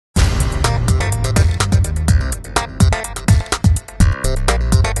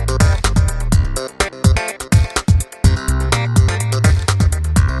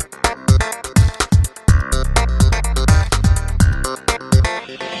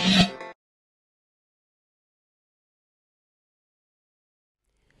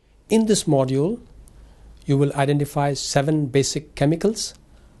In this module, you will identify 7 basic chemicals,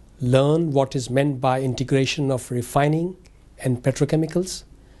 learn what is meant by integration of refining and petrochemicals,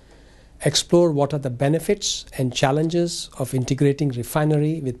 explore what are the benefits and challenges of integrating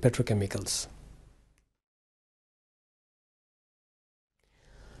refinery with petrochemicals.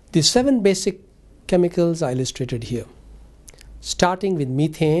 The 7 basic chemicals are illustrated here. Starting with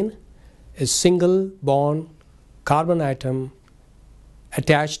methane, a single bond carbon atom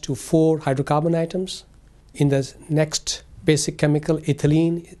attached to 4 hydrocarbon atoms. In the next basic chemical,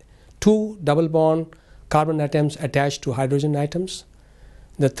 ethylene, 2 double bond carbon atoms attached to hydrogen atoms.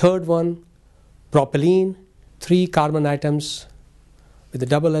 The third one, propylene, 3 carbon atoms with a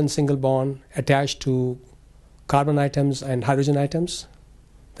double and single bond attached to carbon atoms and hydrogen atoms.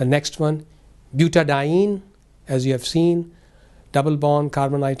 The next one, butadiene, as you have seen, double bond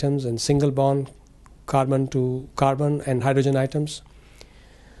carbon atoms and single bond carbon to carbon and hydrogen atoms.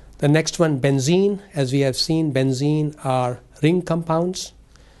 The next one, benzene. As we have seen, benzene are ring compounds,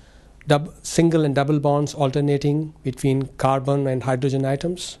 single and double bonds alternating between carbon and hydrogen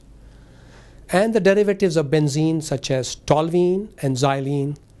atoms. And the derivatives of benzene such as toluene and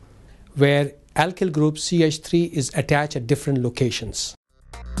xylene, where alkyl group CH3 is attached at different locations.